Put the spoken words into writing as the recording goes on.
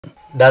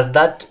does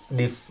that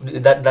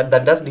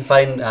that does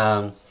define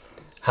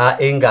her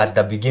anger at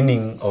the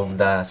beginning of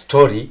the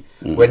story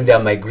when they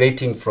are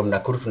migrating from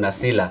Nakuru to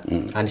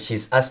Nasila, and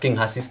she's asking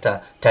her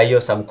sister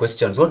Tayo some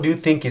questions. What do you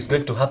think is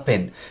going to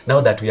happen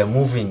now that we are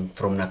moving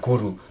from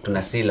Nakuru to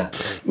Nasila?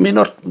 It may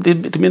not be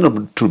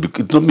true.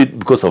 It not be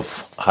because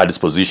of her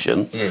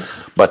disposition, yes,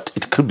 but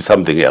it could be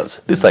something else.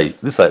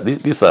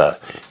 These are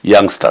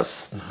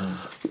youngsters.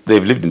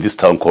 They've lived in this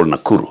town called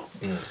Nakuru.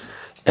 Yes.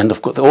 And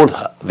of course, all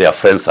their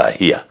friends are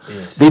here.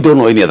 Yes. They don't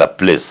know any other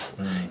place.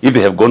 If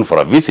they have gone for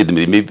a visit,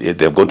 maybe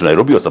they have gone to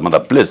Nairobi or some other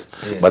place,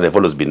 yes, but they've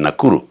always been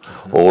Nakuru.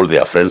 All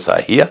their friends are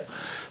here.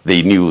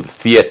 They knew the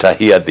theater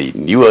here. They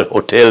knew a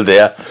hotel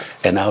there.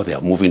 And now they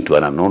are moving to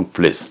an unknown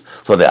place.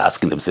 So they're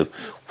asking themselves,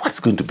 what's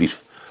going to be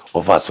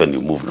of us when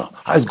you move now?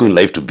 How is going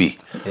life to be,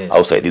 yes,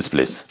 outside this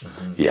place?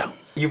 Yeah.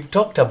 You've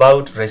talked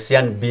about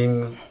Resian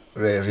being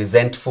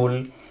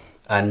resentful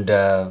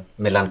and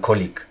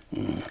melancholic.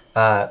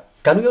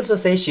 Can we also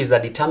say she's a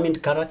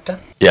determined character?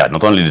 Yeah,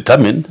 not only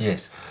determined,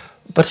 yes,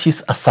 but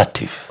she's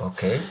assertive.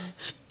 Okay.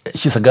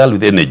 She's a girl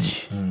with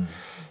energy.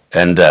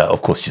 And of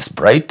course, she's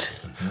bright.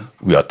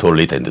 We are told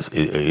later in this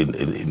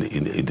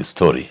in the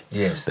story,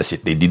 yes,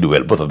 that they did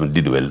well. Both of them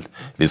did well.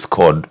 They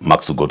scored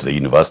marks to go to the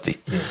university.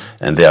 Yes.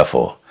 And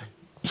therefore,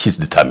 she's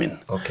determined.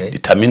 Okay.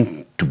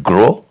 Determined to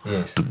grow,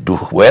 yes, to do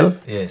well,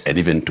 yes, and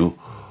even to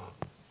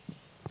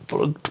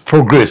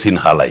progress in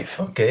her life.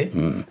 Okay.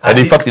 And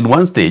in fact, in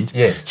one stage,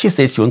 yes, she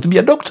says she wants to be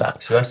a doctor.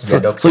 She wants to be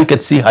a doctor. So you can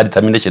see her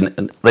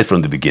determination right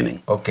from the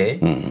beginning. Okay.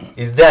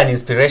 Is there an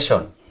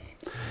inspiration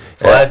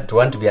for her to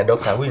want to be a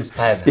doctor? Who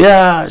inspires her?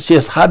 Yeah, she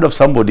has heard of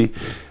somebody,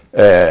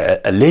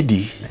 a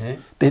lady,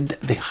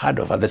 they heard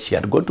of her that she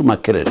had gone to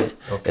Makerere,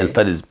 okay, and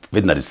studied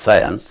veterinary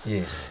science.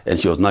 Yes. And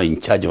she was now in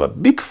charge of a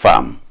big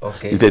farm.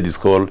 Okay. Instead, it's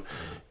called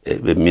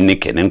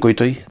Minik and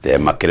Enkoitoi, the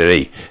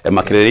Makerere. And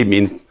Makerere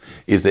means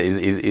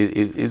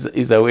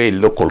is a way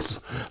local,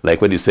 like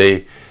when you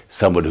say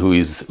somebody who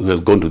has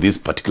gone to this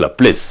particular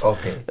place.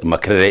 Okay.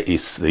 Makerere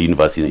is the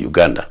university in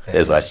Uganda.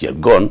 That's why she had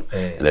gone,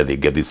 and then they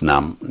gave this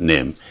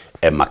name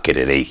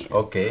Makerere.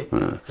 Okay.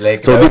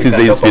 Like so this is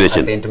the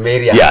inspiration. Saint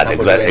Mary. Yeah,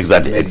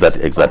 exactly.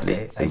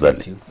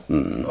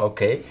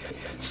 Okay.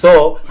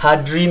 So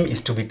her dream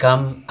is to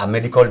become a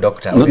medical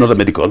doctor. No, not a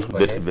medical,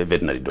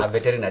 veterinary doctor. A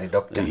veterinary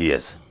doctor.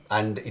 Yes.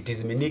 And it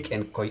is Minik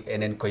and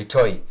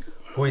Nkoitoi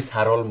who is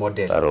her role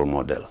model. Her role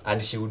model.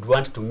 And she would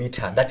want to meet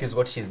her. That is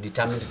what she's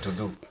determined to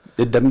do.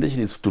 The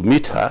determination is to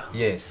meet her.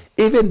 Yes.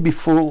 Even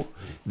before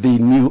they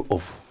knew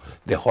of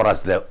the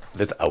horrors that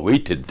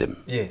awaited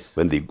them. Yes.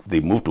 When they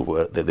moved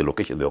to the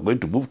location they were going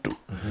to move to.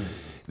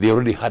 They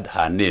already had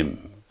her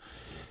name.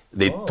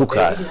 They took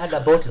her. They heard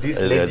about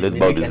this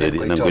lady.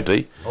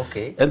 Nkoitoi.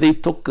 Okay. And they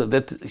took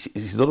that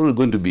she's not only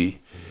going to be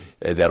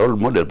their role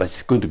model, but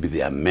she's going to be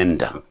their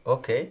mentor.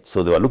 Okay.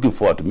 So they were looking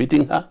forward to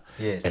meeting her.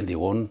 Yes. And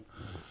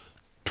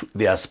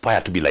they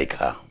aspire to be like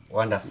her.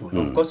 Wonderful.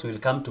 Of course, we'll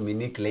come to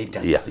Minik later.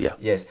 Yeah.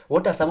 Yes.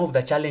 What are some of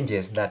the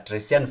challenges that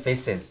Resian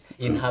faces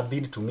in her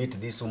bid to meet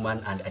this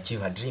woman and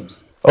achieve her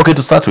dreams? Okay,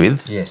 to start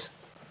with, yes,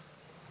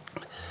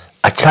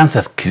 a chance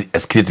has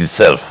created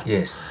itself.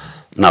 Yes.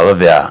 Now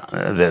that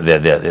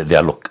they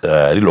are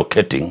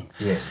relocating.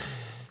 Yes.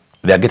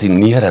 They are getting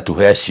nearer to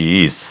where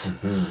she is.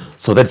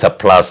 So that's a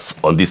plus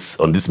on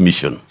this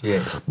mission.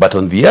 Yes. But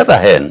on the other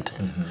hand,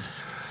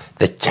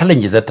 the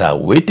challenges that are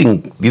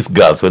awaiting these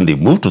girls when they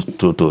move to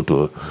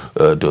Nasila.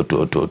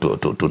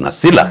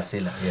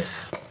 Nasila, yes.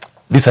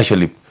 This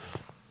actually,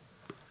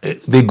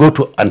 they go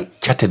to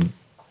uncharted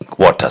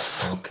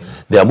waters. Okay.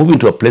 They are moving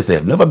to a place they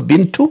have never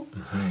been to,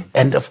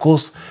 and of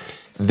course,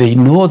 they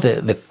know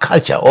the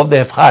culture, or they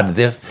have heard,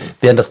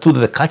 they understood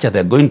the culture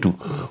they are going to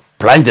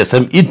plunge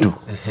themselves into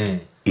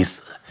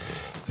is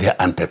they are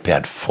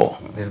unprepared for.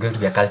 There's going to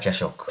be a culture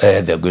shock.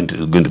 There's going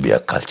to be a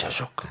culture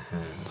shock.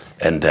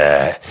 And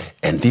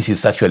this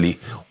is actually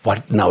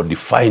what now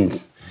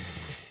defines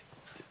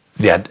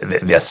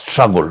their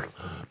struggle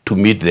to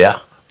meet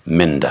their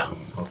mentor.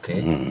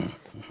 Okay.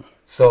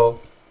 So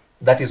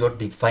that is what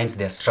defines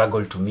their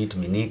struggle to meet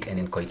Minik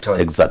and Nkoitoi.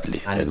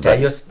 Exactly. And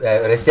exactly.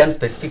 Resian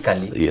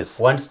specifically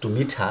wants to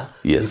meet her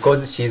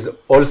because she's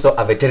also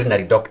a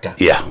veterinary doctor.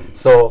 Yeah.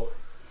 So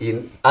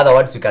in other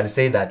words, you can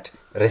say that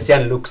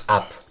Resian looks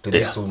up to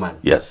this woman.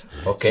 Yes.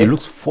 Okay. She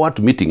looks forward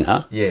to meeting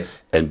her.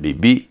 Yes. And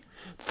maybe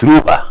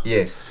through her,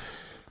 yes,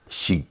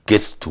 she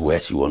gets to where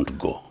she wants to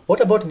go.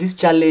 What about this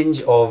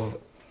challenge of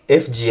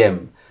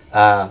FGM?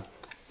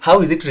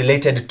 How is it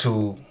related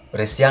to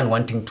Resian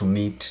wanting to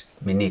meet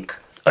Minik?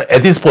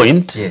 At this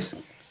point, yes,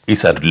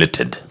 it's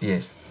unrelated.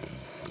 Yes.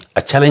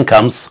 A challenge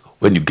comes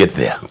when you get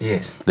there.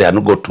 Yes. They are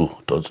not go to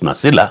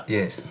Nasila.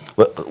 Yes.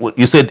 Well,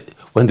 you said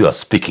when they were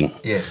speaking,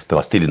 yes, they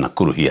were still in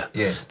Nakuru here.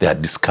 Yes. They are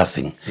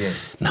discussing.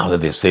 Yes. Now that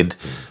they've said,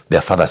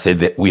 their father said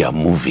that we are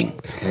moving.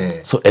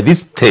 Yes. So at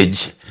this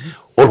stage,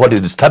 all what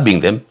is disturbing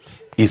them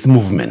is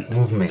movement.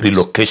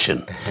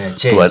 Relocation,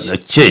 change. To a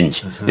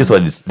change. This is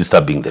what is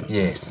disturbing them.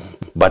 Yes.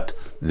 But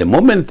the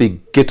moment they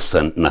get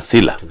to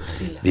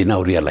Nasila, they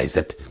now realize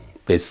that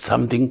there's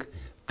something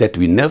that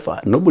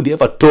nobody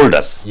ever told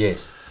us.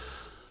 Yes.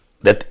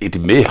 that it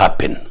may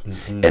happen,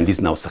 and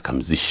this now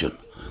circumcision,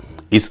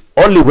 is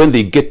only when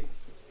they get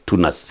to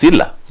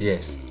Nasila.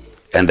 Yes.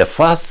 And the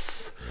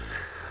first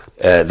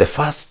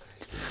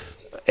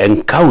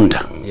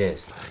encounter,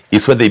 Yes.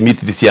 is when they meet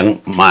this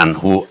young man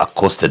who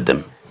accosted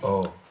them.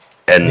 Oh.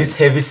 And This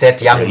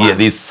heavy-set young man. Yeah,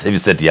 this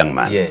heavy-set young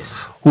man. Yes.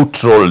 Who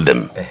trolled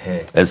them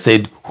and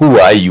said, "Who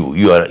are you?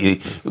 You are.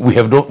 We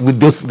have no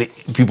with those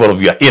people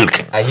of your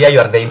ilk. I hear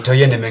you are the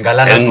Intoyene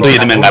Mengalana. And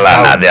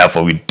Mengalana,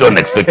 therefore, we don't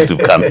expect you to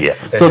come here."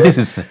 So this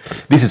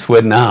is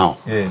where now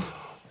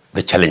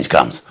the challenge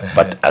comes.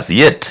 But as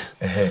yet,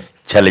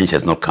 challenge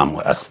has not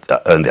come,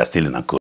 and they are still in Nakuru.